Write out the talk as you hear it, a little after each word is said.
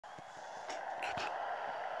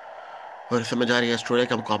और समझ आ रही है ऑस्ट्रेलिया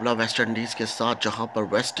का मुकाबला वेस्ट इंडीज़ के साथ, जहां पर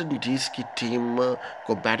वेस्ट इंडीज़ की टीम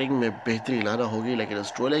को बैटिंग में बेहतरी लाना होगी, लेकिन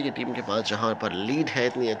ऑस्ट्रेलिया की टीम के पास जहां पर लीड है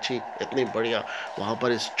इतनी अच्छी, इतनी बढ़िया, वहां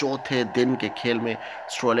पर इस चौथे दिन के खेल में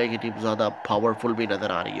ऑस्ट्रेलिया की टीम ज़्यादा पावरफुल भी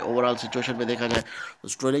नज़र आ रही है। ओवरऑल सिचुएशन में देखा जाए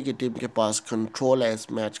ऑस्ट्रेलिया की टीम के पास कंट्रोल है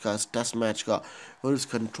इस मैच का, इस टेस्ट मैच का, और इस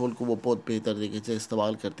कंट्रोल को वो बहुत बेहतर तरीके से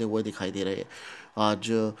इस्तेमाल करते हुए दिखाई दे रहे हैं। आज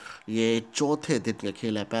ये चौथे दिन का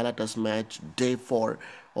खेल है, पहला टेस्ट मैच डे 4,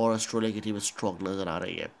 और ऑस्ट्रेलिया की टीम स्ट्रॉन्ग नज़र आ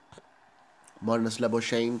रही है। मार्नस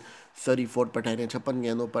लेबोशेन 34 पर 56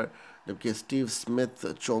 गेंदों पर, जबकि स्टीव स्मिथ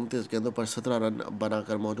 34 गेंदों पर 17 रन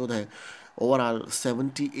बनाकर मौजूद है। Overall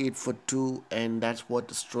 78 for 2 and that's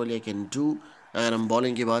what Australia can do. अगर हम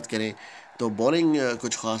बॉलिंग की बात करें तो बॉलिंग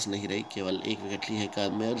कुछ खास नहीं रही, केवल एक विकेट ली है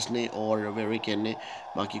काइल मेयर्स ने और वेरिकेन ने,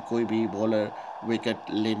 बाकी कोई भी बॉलर विकेट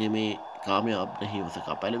लेने में कामयाब नहीं हो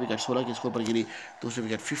सका। पहले विकेट 16 के स्कोर पर गिरी, दूसरी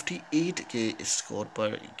विकेट 58 के स्कोर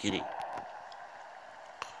पर गिरी।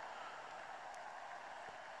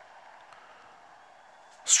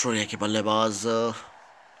 ऑस्ट्रेलिया के बल्लेबाज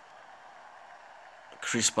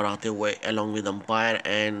क्रीज पर आते हुए along with umpire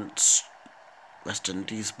and West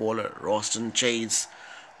Indies bowler Roston chase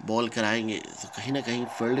ball कराएंगे, तो कहीं ना कहीं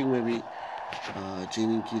फील्डिंग में भी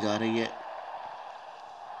चेंजिंग की जा रही है।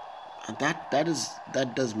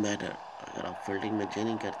 That does matter. अगर आप फील्डिंग में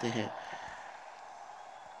चेंजिंग करते हैं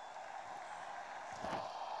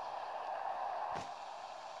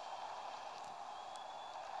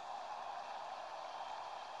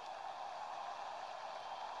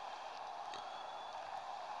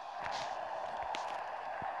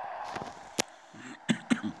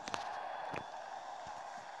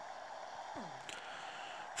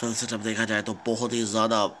फिर सेटअप देखा जाए तो बहुत ही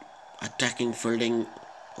ज़्यादा अटैकिंग फील्डिंग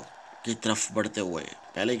की तरफ बढ़ते हुए,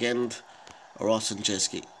 पहले गेंद रॉस्टन चेज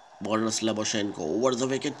की, बॉलर लेबोशेन को over the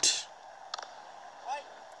wicket,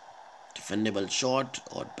 defendable shot,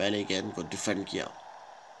 और पहले गेंद को डिफेंड किया।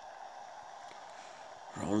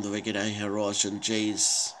 राउंड द विकेट आए हैं रॉस्टन चेज,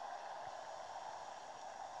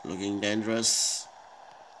 लुकिंग डेंजरस।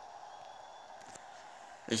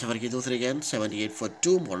 इस ओवर की दूसरी गेंद 78 फॉर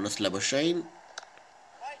 2, बॉलर लेबोशेन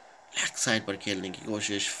लेग साइड पर खेलने की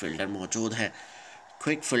कोशिश, फील्डर मौजूद है,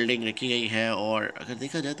 क्विक फील्डिंग रखी गई है, और अगर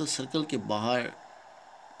देखा जाए तो सर्कल के बाहर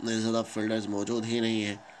ज़्यादा फील्डर्स मौजूद ही नहीं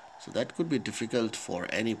है, so that could be difficult for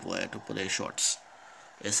any player to play shots.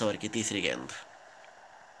 इस ओवर की तीसरी गेंद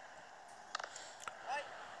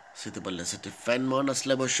सीधे बल्ले से डिफेंड मार्नस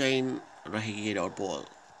लेबोशेन, रहेगी डॉट बॉल।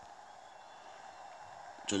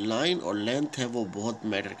 जो लाइन और लेंथ है वो बहुत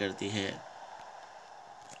मैटर करती है।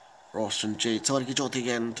 रॉस्टन चेज, ओवर की चौथी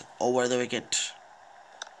गेंद ओवर द विकेट,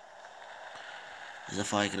 इस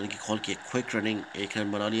दफ़ा एक रन की कॉल की, क्विक रनिंग, एक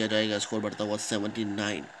रन बना लिया जाएगा, स्कोर बढ़ता हुआ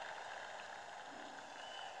 79।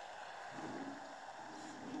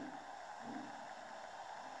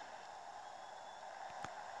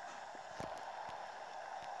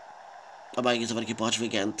 अब आएगी इस ओवर की पांचवी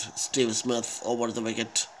गेंद, Steve Smith over the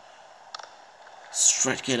wicket,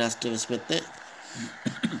 straight खेला स्टीव स्मिथ ने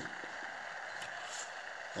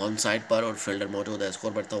ऑन साइड पर, और फील्डर मौजूद है,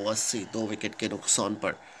 स्कोर बढ़ता हुआ 80, 2 विकेट के नुकसान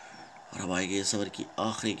पर। और अब आएगी इस ओवर की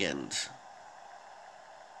आखिरी गेंद,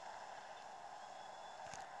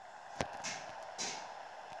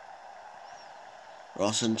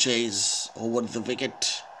 Roston chase over the wicket,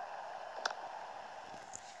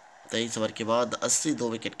 23 over के बाद 80, 2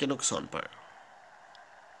 विकेट के नुकसान पर।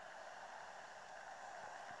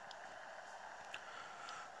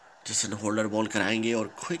 जैसन होल्डर बॉल कराएंगे और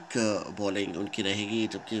क्विक बॉलिंग उनकी रहेगी,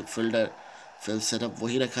 जबकि फील्डर फील्ड सेटअप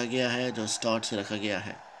वही रखा गया है जो स्टार्ट से रखा गया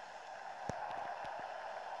है।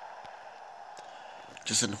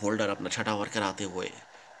 जैसन होल्डर अपना छठा ओवर कराते हुए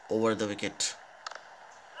ओवर द विकेट,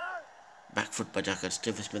 बैकफुट पर जाकर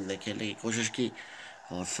स्टीव स्मिथ ने खेलने की कोशिश की,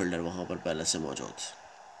 और फील्डर वहां पर पहले से मौजूद।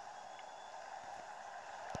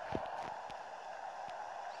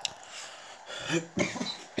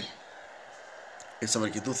 इस ओवर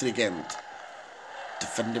की दूसरी गेंद,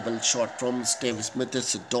 defendable shot from Steve Smith,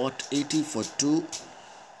 it's dot 80 for 2।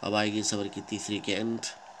 अब आएगी इस ओवर की तीसरी गेंद,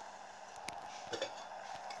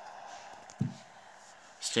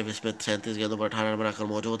 स्टीव स्मिथ 37 गेंदों पर 18 रन बनाकर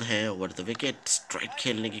मौजूद हैं, ओवर द विकेट, स्ट्राइक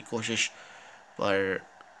खेलने की कोशिश पर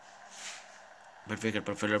मिड विकेट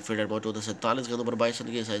पर फील्डर मौजूद है, 47 गेंदों पर 22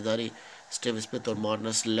 रन की साझेदारी स्टीव स्मिथ और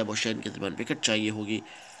मार्नस लेबोशेन के दरमियान। विकेट चाहिए होगी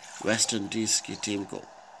वेस्ट इंडीज की टीम को,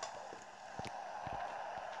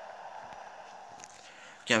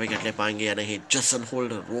 क्या विकेट ले पाएंगे या नहीं। Jason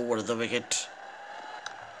holder over the wicket,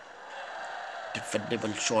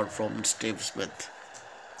 defendable shot from Steve Smith,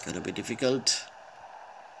 gonna be difficult।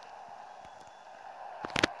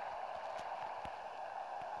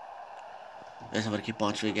 इस ओवर की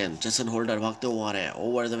 5वीं गेंद, जेसन होल्डर भागते हुए आ रहे हैं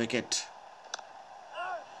over the wicket,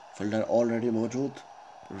 fielder already मौजूद,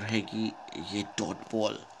 रहेगी ये डॉट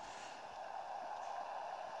बॉल।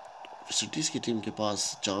 सिटीज की टीम के पास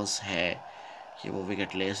चांस है कि वो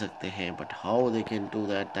विकेट ले सकते हैं, but how they can do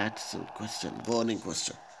that, that's question, burning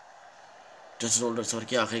question. Jason holder over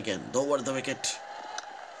की आखिरी गेंद, ओवर द विकेट।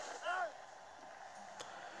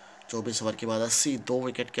 24 ओवर के बाद 80, 2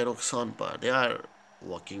 विकेट के नुकसान पर they are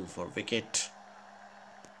walking for wicket.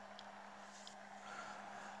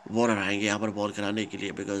 Bowler आएंगे यहाँ पर बॉल कराने के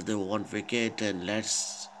लिए because they want wicket and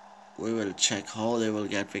let's we will check how they will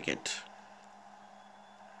get wicket.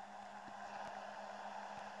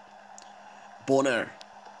 Bowler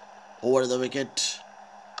over the wicket,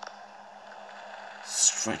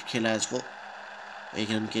 strike खेला है इसको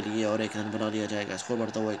 1 रन के लिए और 1 रन बना लिया जाएगा। स्कोर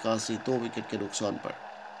बढ़ता हुआ 81, 2 विकेट के नुकसान पर।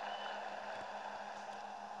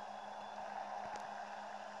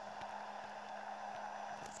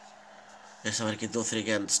 इस ओवर की दूसरी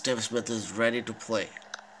गेंद, Steve Smith is ready to play,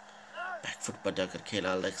 back foot पर जाकर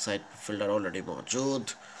खेला, लेग साइड पर फील्डर ऑलरेडी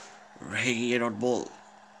मौजूद, रहेगी ये डॉट बॉल।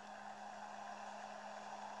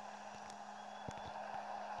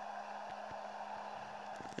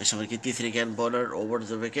 इस ओवर की तीसरी गेंद, बॉलर ओवर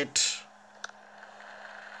द विकेट,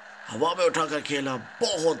 हवा में उठाकर खेला,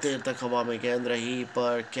 बहुत देर तक हवा में गेंद रही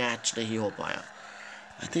पर कैच नहीं हो पाया।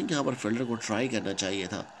 आई थिंक यहाँ पर फील्डर को ट्राई करना चाहिए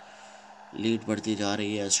था। लीड बढ़ती जा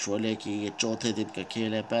रही है ऑस्ट्रेलिया की, ये चौथे दिन का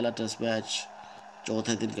खेल है, पहला टेस्ट मैच,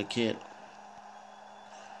 चौथे दिन का खेल।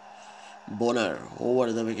 बॉलर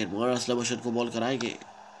ओवर द विकेट, मगर स्लो मोशन को बॉल कराएंगे,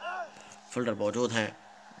 फील्डर मौजूद है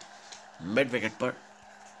मिड विकेट पर।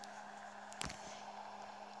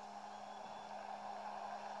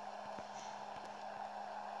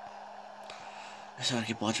 इस ओवर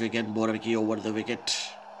की 5वीं गेंद, बॉलर की over the wicket,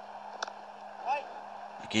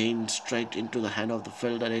 again straight into the hand of the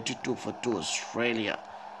fielder, 82 for 2 Australia.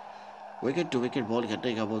 Wicket to wicket ball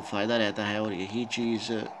करने का बहुत फ़ायदा रहता है और यही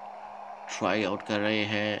चीज़ ट्राई आउट कर रहे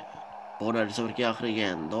हैं बॉलर। इस ओवर की आखिरी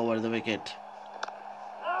गेंद, over the wicket,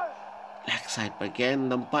 leg side पर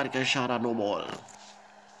गेंद, अंपायर का इशारा, नो बॉल।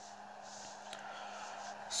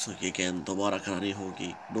 सो ये गेंद दोबारा करानी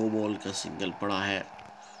होगी, नो बॉल का सिंगल पड़ा है।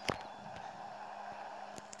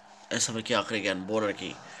 इस ओवर की आखिरी गेंद, बॉलर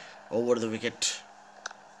की ओवर द विकेट,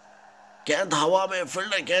 गेंद हवा में,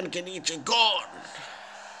 फील्डर गेंद के नीचे, gone,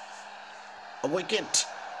 a wicket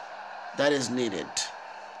that is needed.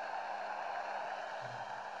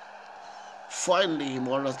 Finally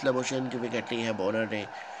मॉर्नस लेबोशन की विकेट ली है बॉलर ने।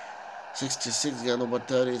 66 गेंदों पर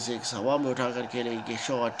 36 हवा में उठाकर खेले ये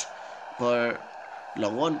शॉट, पर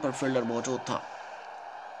लॉन्ग ऑन पर फील्डर मौजूद था।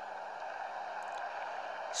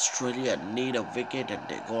 Australia need a wicket and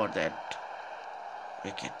they got that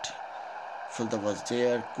wicket. Fielder was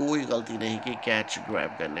there, कोई गलती नहीं की कैच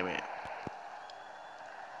ग्रैब करने में।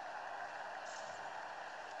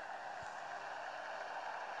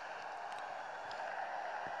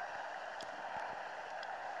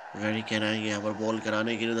 वेरी कैन आएंगे यहाँ पर बॉल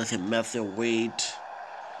कराने के लिए, उधर से Matthew wait,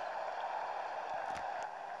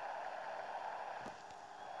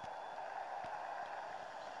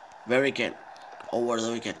 very can over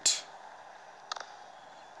the wicket,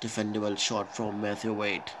 defendable shot from Matthew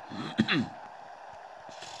wait.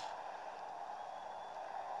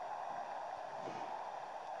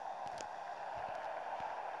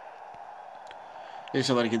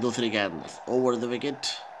 इस ओवर की दूसरी गेंद, over the wicket,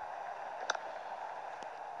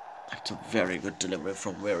 that's a very good delivery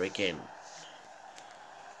from Harry Kane.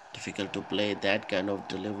 Difficult to play that kind of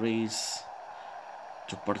deliveries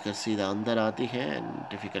जो पढ़कर सीधा अंदर आती है,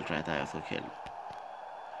 डिफिकल्ट रहता है उसको खेल।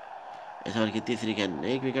 इस ओवर की तीसरी गेंद,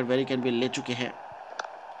 1 विकेट वेरी कैन भी ले चुके हैं।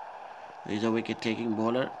 Is a wicket taking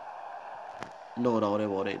bowler, no doubt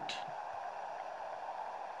about it.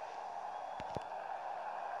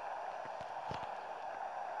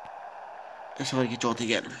 इस ओवर की चौथी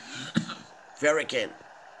गेंद, वेरी कैन,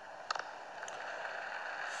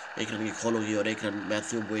 1 रन की खॉल होगी और 1 रन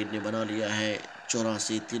मैथ्यू बोइड ने बना लिया है।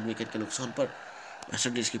 84, 3 विकेट के नुकसान पर। वेस्ट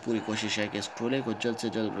इंडीज की पूरी कोशिश है कि ऑस्ट्रेलिया को जल्द से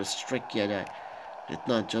जल्द रिस्ट्रिक्ट किया जाए,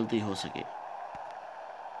 जितना जल्दी हो सके,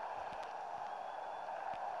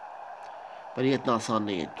 पर ये इतना आसान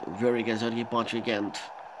नहीं है। वेरी गेंद की 5वीं गेंद,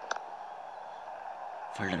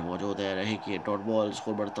 फील्डर मौजूद है, रहेगी डॉट बॉल,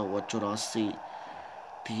 स्कोर बढ़ता हुआ 84,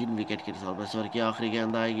 3 विकेट के हिसाब से। की आखिरी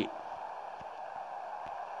गेंद आएगी,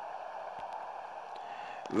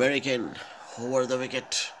 वेरी गेंद ओवर द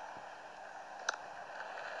विकेट,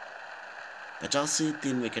 85,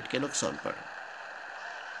 3 विकेट के नुकसान पर।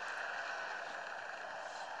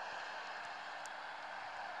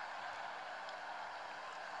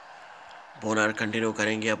 बॉनर कंटिन्यू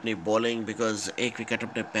करेंगे अपनी बॉलिंग बिकॉज एक विकेट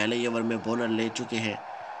अपने पहले ही ओवर में बॉनर ले चुके हैं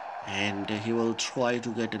and he will try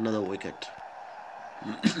to get another wicket.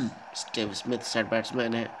 Steve Smith set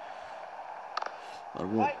batsman है और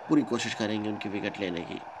वो पूरी कोशिश करेंगे उनकी विकेट लेने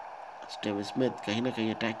की। स्टीव स्मिथ कहीं ना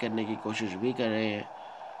कहीं अटैक करने की कोशिश भी कर रहे हैं।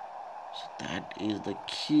 So that is the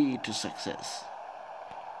key to success.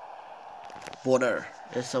 बॉनर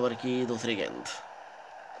इस ओवर की दूसरी गेंद,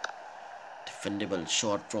 defendable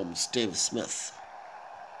shot from Steve Smith.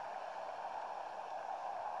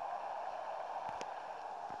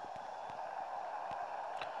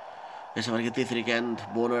 इस ओवर की तीसरी गेंद,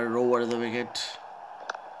 बॉनर over the wicket,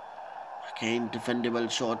 again defendable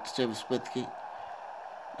shot Steve Smith की।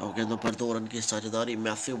 9 गेंदों पर 2 रन की साझेदारी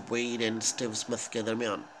Matthew Wade and Steve Smith के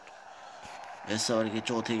दरमियान। इस ओवर की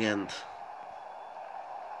चौथी गेंद,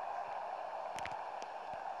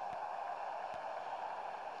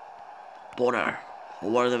 बॉनर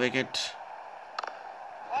over the wicket,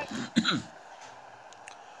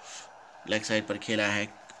 leg side पर खेला है,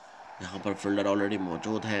 यहाँ पर फील्डर ऑलरेडी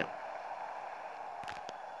मौजूद है।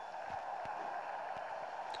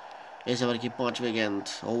 इस ओवर की 5वीं गेंद,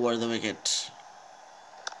 over the wicket,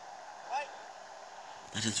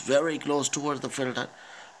 that is very close towards the fielder.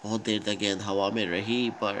 बहुत देर तक गेंद हवा में रही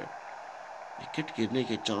पर विकेट गिरने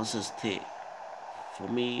के चांसेस थे। For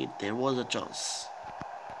me there was a chance.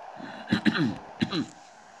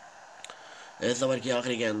 इस ओवर की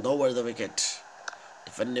आखिरी गेंद, over the wicket,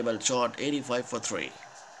 defendable shot, 85 for 3।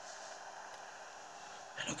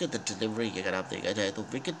 Look at the delivery, अगर आप देखा जाए तो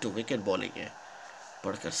विकेट टू विकेट बॉलिंग है,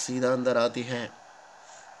 पढ़कर सीधा अंदर आती है।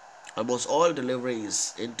 Almost all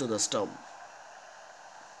deliveries into the stump.